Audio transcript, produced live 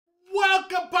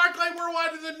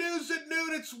everyone to the news at noon.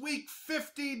 It's week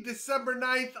 50, December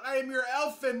 9th. I am your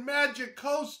elfin magic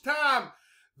host, Tom.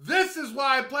 This is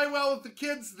why I play well with the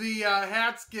kids. The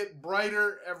hats get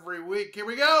brighter every week. Here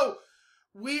we go.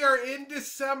 We are in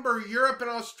December. Europe and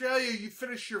Australia, you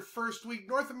finish your first week.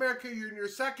 North America, you're in your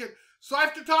second. So I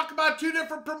have to talk about two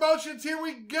different promotions. Here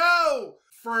we go.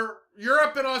 For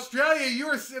Europe and Australia, you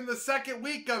are in the second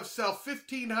week of sell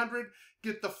 1,500.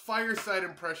 Get the Fireside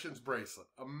Impressions bracelet.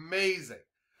 Amazing.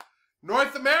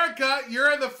 North America,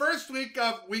 you're in the first week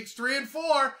of weeks 3 and 4.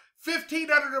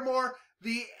 1,500 or more.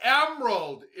 The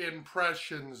Emerald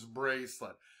Impressions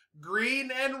bracelet. Green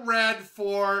and red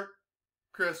for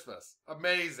Christmas.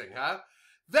 Amazing, huh?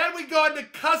 Then we go into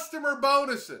customer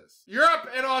bonuses. Europe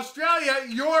and Australia,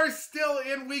 you're still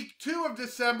in week 2 of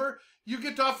December. You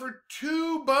get to offer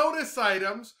 2 bonus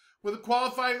items with a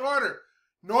qualifying order.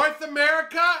 North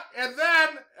America, and then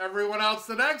everyone else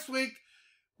the next week.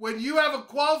 When you have a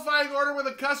qualifying order with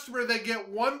a customer, they get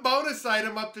 1 bonus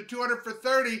item up to 200 for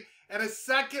 30 and a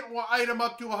second item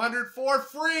up to 100 for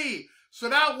free. So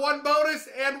now 1 bonus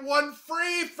and 1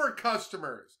 free for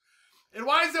customers. And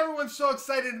why is everyone so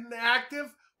excited and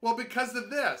active? Well, because of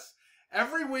this.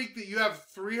 Every week that you have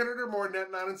 300 or more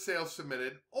net non sales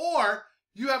submitted, or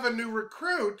you have a new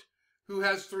recruit who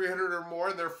has 300 or more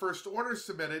in their first order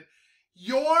submitted,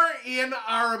 you're in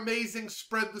our amazing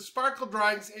Spread the Sparkle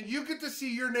drawings, and you get to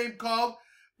see your name called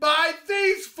by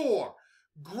these 4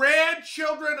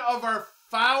 grandchildren of our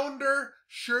founder,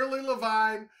 Shirley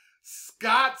Levine,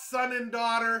 Scott's son and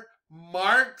daughter,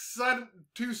 Mark's son,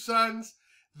 2 sons.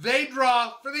 They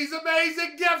draw for these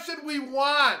amazing gifts, and we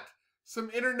want some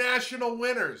international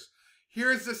winners.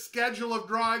 Here's the schedule of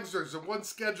drawings. There's one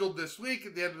scheduled this week,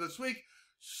 at the end of this week.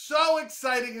 So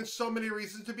exciting and so many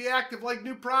reasons to be active, like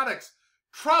new products.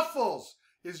 Truffles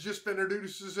has just been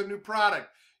introduced as a new product.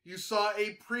 You saw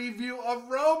a preview of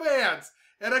Romance,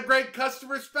 and a great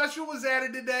customer special was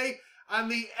added today on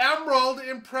the Emerald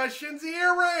Impressions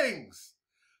earrings.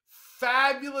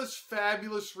 Fabulous,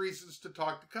 fabulous reasons to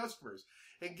talk to customers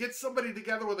and get somebody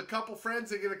together with a couple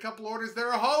friends and get a couple orders.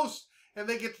 They're a host, and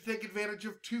they get to take advantage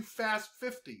of 2 Fast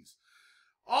 50s.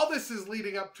 All this is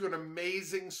leading up to an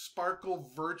amazing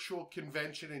Sparkle virtual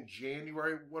convention in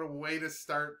January. What a way to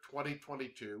start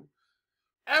 2022.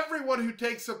 Everyone who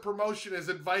takes a promotion is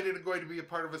invited and going to be a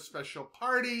part of a special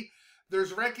party.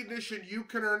 There's recognition you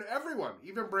can earn, everyone,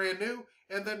 even brand new,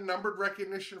 and then numbered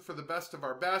recognition for the best of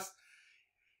our best.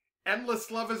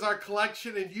 Endless Love is our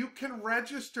collection, and you can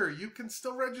register. You can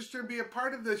still register and be a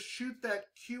part of this. Shoot that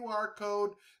QR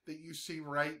code that you see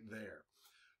right there.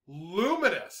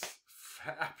 Luminous.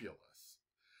 Fabulous.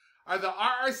 Are the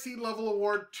RRC Level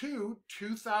Award 2,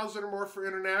 2,000 or more for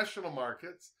international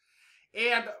markets.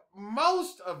 And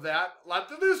most of that,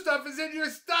 lots of new stuff, is in your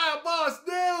Style Boss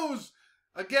news.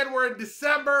 Again, we're in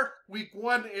December, week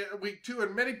 1, week 2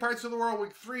 in many parts of the world,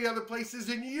 week 3 other places,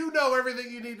 and you know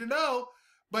everything you need to know.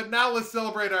 But now let's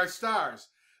celebrate our stars.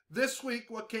 This week,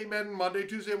 what came in Monday,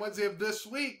 Tuesday, and Wednesday of this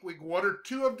week, week 1 or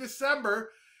 2 of December,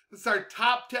 it's our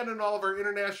top 10 in all of our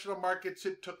international markets.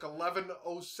 It took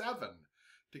 1107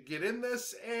 to get in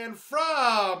this. And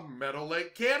from Meadow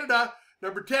Lake, Canada,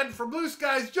 number 10 from Blue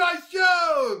Skies, Joyce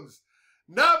Jones.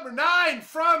 Number 9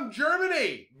 from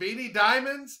Germany, Beanie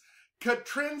Diamonds,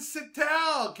 Katrin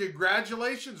Sittel.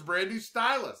 Congratulations, brand new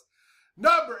stylist.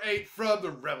 Number 8 from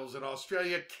the Rebels in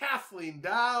Australia, Kathleen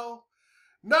Dow.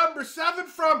 Number 7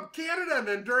 from Canada and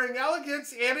Enduring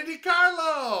Elegance, Anna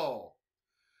DiCarlo.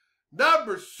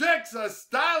 Number 6, a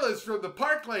stylist from the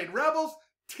Park Lane Rebels,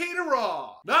 Tina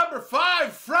Raw. Number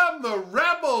 5 from the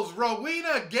Rebels,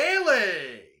 Rowena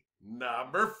Gailey.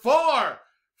 Number 4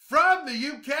 from the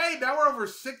UK, now we're over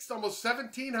almost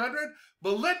 1,700,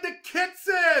 Belinda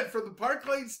Kitson from the Park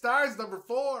Lane Stars, number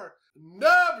 4.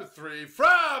 Number 3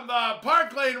 from the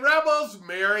Park Lane Rebels,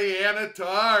 Mariana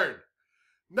Tard.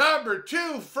 Number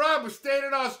 2 from staying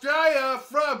in Australia,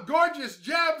 from Gorgeous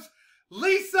Gems,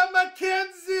 Lisa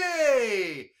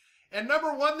McKenzie. And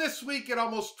number 1 this week at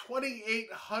almost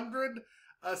 2,800,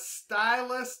 a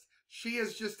stylist. She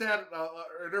has just had,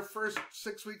 in her first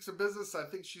 6 weeks of business, I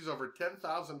think she's over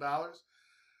 $10,000.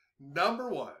 Number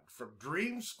 1 from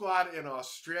Dream Squad in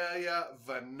Australia,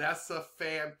 Vanessa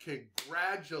Pham.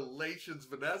 Congratulations,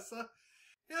 Vanessa.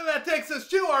 And that takes us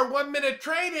to our 1-minute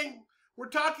training. We're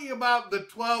talking about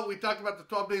we talked about the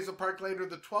 12 days of Park Lane, or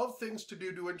the 12 things to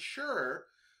do to ensure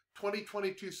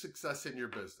 2022 success in your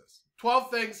business. 12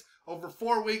 things over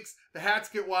 4 weeks. The hats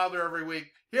get wilder every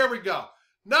week. Here we go.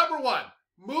 Number 1,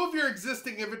 move your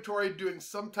existing inventory doing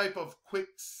some type of quick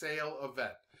sale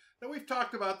event. Now, we've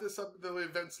talked about this up the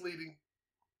events leading.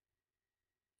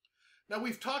 Now,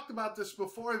 we've talked about this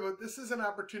before, but this is an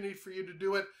opportunity for you to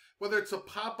do it, whether it's a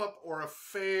pop-up or a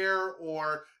fair,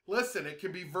 or listen, it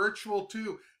can be virtual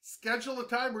too. Schedule a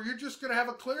time where you're just going to have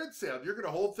a clearance sale. You're going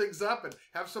to hold things up and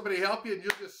have somebody help you, and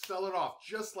you'll just sell it off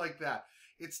just like that.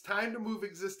 It's time to move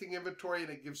existing inventory,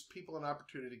 and it gives people an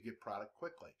opportunity to get product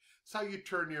quickly. It's how you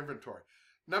turn your inventory.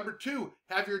 Number 2,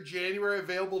 have your January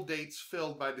available dates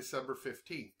filled by December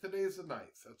 15th. Today is the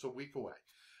 9th. That's a week away.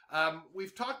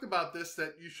 We've talked about this,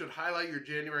 that you should highlight your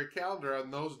January calendar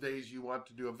on those days you want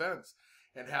to do events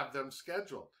and have them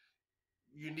scheduled.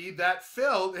 You need that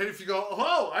filled, and if you go,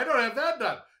 oh, I don't have that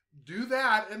done, do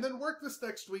that, and then work this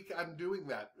next week on doing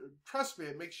that. Trust me,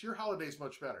 it makes your holidays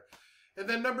much better. And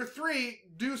then number 3,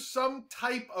 do some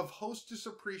type of Hostess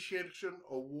Appreciation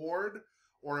Award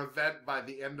or event by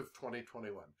the end of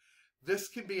 2021. This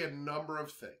can be a number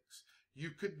of things.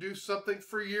 You could do something,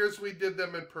 for years we did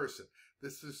them in person.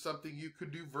 This is something you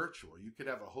could do virtual. You could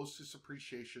have a Hostess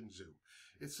Appreciation Zoom.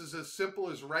 It's as simple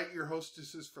as write your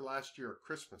hostesses for last year a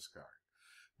Christmas card.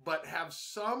 But have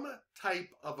some type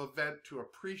of event to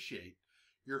appreciate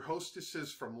your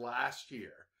hostesses from last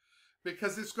year,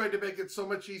 because it's going to make it so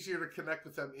much easier to connect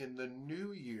with them in the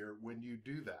new year when you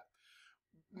do that.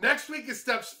 Next week is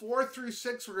steps 4 through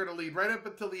 6. We're going to lead right up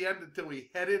until the end, until we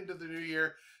head into the new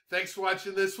year. Thanks for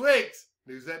watching this week's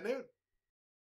News at Noon.